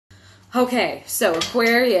Okay, so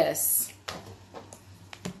Aquarius.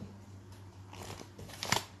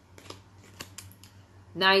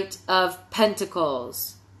 Knight of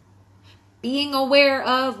Pentacles. Being aware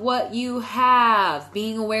of what you have,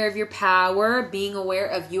 being aware of your power, being aware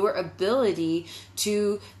of your ability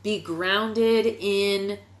to be grounded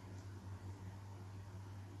in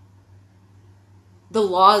the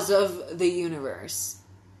laws of the universe.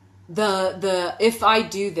 If I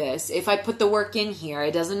do this, if I put the work in here,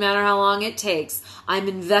 it doesn't matter how long it takes, I'm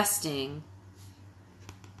investing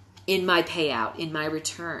in my payout, in my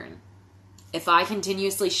return. If I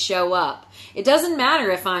continuously show up, it doesn't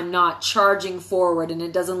matter if I'm not charging forward and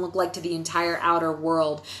it doesn't look like to the entire outer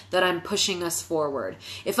world that I'm pushing us forward.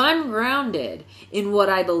 If I'm grounded in what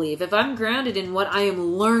I believe, if I'm grounded in what I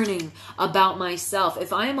am learning about myself,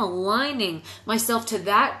 if I am aligning myself to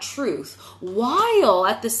that truth, while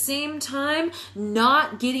at the same time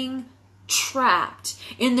not getting trapped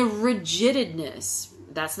in the rigidness,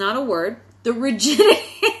 that's not a word, the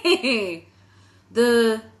rigidity,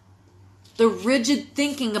 the rigid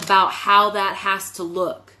thinking about how that has to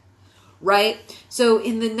look, right? So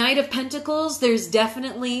in the Knight of Pentacles, there's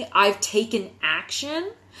definitely, I've taken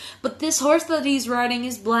action, but this horse that he's riding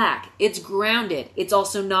is black. It's grounded. It's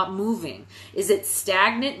also not moving. Is it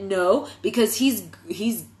stagnant? No, because he's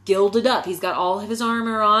gilded up. He's got all of his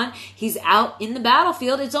armor on. He's out in the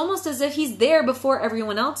battlefield. It's almost as if he's there before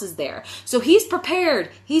everyone else is there. So he's prepared.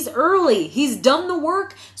 He's early. He's done the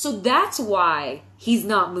work. So that's why he's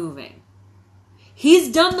not moving.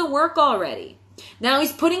 He's done the work already. Now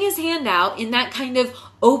he's putting his hand out in that kind of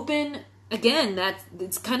open, again,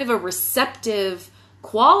 it's kind of a receptive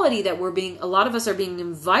quality that a lot of us are being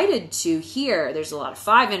invited to here. There's a lot of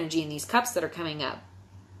 5 energy in these cups that are coming up.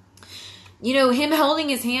 You know, him holding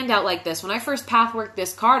his hand out like this. When I first pathworked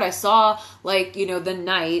this card, I saw the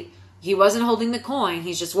knight. He wasn't holding the coin.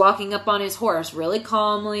 He's just walking up on his horse really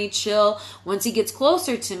calmly, chill. Once he gets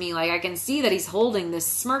closer to me, I can see that he's holding this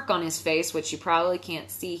smirk on his face, which you probably can't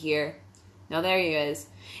see here. No, there he is.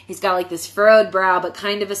 He's got this furrowed brow, but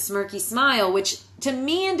kind of a smirky smile, which to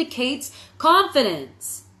me indicates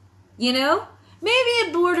confidence. You know? Maybe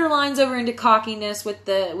it borderlines over into cockiness with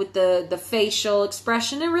the facial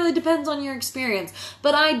expression. It really depends on your experience.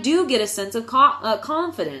 But I do get a sense of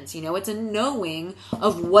confidence. You know, it's a knowing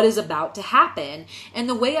of what is about to happen. And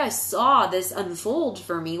the way I saw this unfold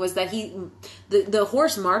for me was that the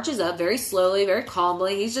horse marches up very slowly, very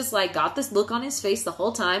calmly. He's just got this look on his face the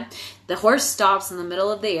whole time. The horse stops in the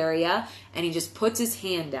middle of the area and he just puts his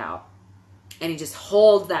hand out. And he just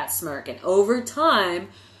holds that smirk. And over time,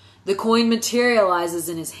 the coin materializes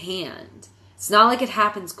in his hand. It's not like it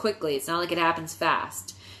happens quickly. It's not like it happens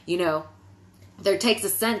fast. You know, there takes a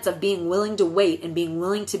sense of being willing to wait and being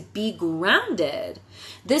willing to be grounded.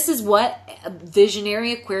 This is what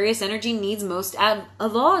visionary Aquarius energy needs most of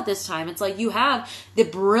all at this time. It's you have the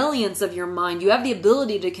brilliance of your mind. You have the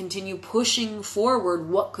ability to continue pushing forward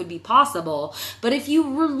what could be possible. But if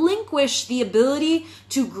you relinquish the ability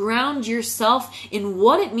to ground yourself in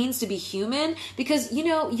what it means to be human, because,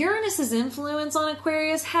 Uranus's influence on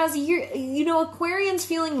Aquarius has, Aquarians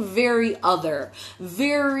feeling very other,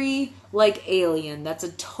 very alien. That's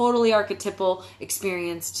a totally archetypal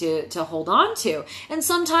experience to hold on to. And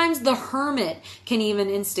sometimes the hermit can even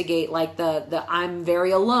instigate the I'm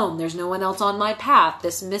very alone. There's no one else on my path.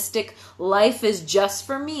 This mystic life is just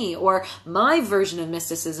for me. Or my version of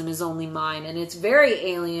mysticism is only mine. And it's very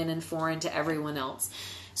alien and foreign to everyone else.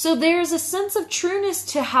 So there's a sense of trueness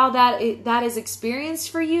to how that is experienced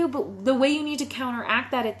for you, but the way you need to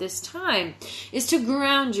counteract that at this time is to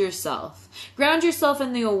ground yourself. Ground yourself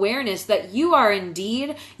in the awareness that you are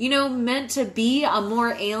indeed, meant to be a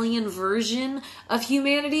more alien version of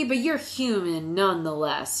humanity, but you're human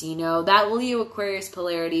nonetheless. That Leo Aquarius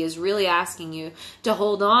polarity is really asking you to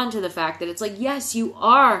hold on to the fact that it's yes, you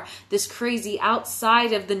are this crazy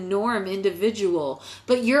outside of the norm individual,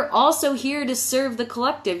 but you're also here to serve the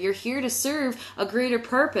collective. You're here to serve a greater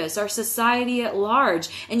purpose, our society at large.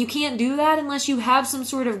 And you can't do that unless you have some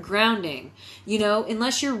sort of grounding,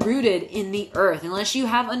 unless you're rooted in the earth, unless you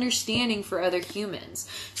have understanding for other humans.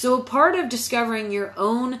 So a part of discovering your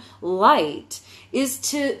own light is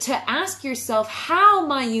to ask yourself how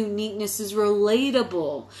my uniqueness is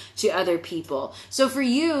relatable to other people. So for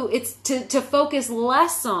you, it's to focus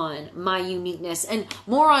less on my uniqueness and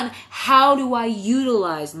more on how do I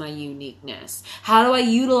utilize my uniqueness? How do I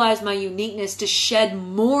utilize my uniqueness to shed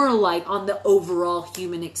more light on the overall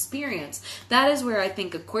human experience? That is where I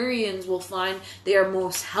think Aquarians will find they are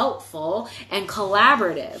most helpful and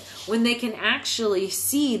collaborative when they can actually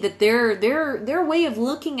see that their way of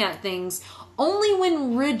looking at things Only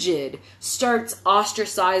when rigid starts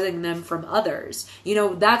ostracizing them from others. You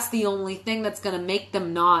know, that's the only thing that's going to make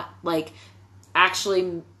them not, like,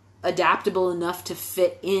 actually adaptable enough to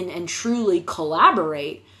fit in and truly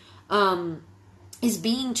collaborate, is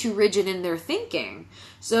being too rigid in their thinking.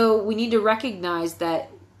 So we need to recognize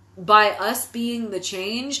that by us being the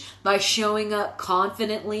change, by showing up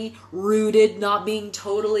confidently, rooted, not being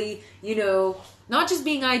totally, you know, not just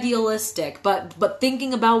being idealistic, but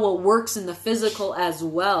thinking about what works in the physical as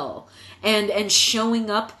well, and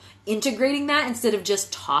showing up, integrating that instead of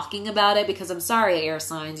just talking about it. Because I'm sorry, air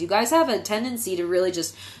signs, you guys have a tendency to really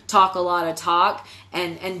just talk a lot of talk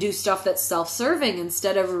and do stuff that's self-serving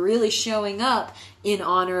instead of really showing up in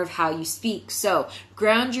honor of how you speak. So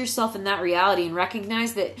ground yourself in that reality and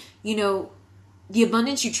recognize that, you know, the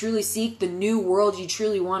abundance you truly seek, the new world you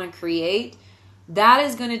truly want to create, that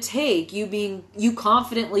is going to take you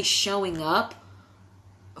confidently showing up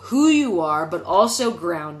who you are, but also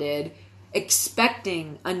grounded,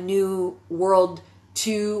 expecting a new world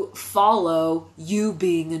to follow you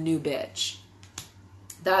being a new bitch.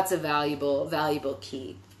 That's a valuable, valuable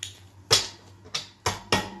key.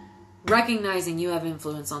 Recognizing you have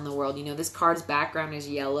influence on the world. You know, this card's background is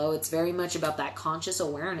yellow. It's very much about that conscious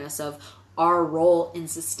awareness of our role in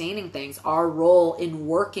sustaining things, our role in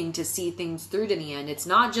working to see things through to the end. It's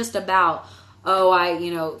not just about, oh, I,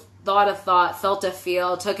 you know, thought a thought, felt a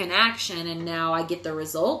feel, took an action, and now I get the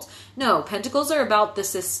result. No, Pentacles are about the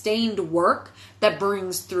sustained work that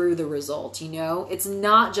brings through the result, you know? It's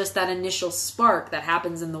not just that initial spark that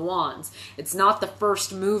happens in the Wands. It's not the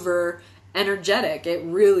first mover energetic. It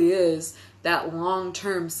really is that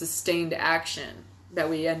long-term sustained action that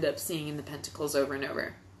we end up seeing in the Pentacles over and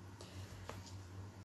over.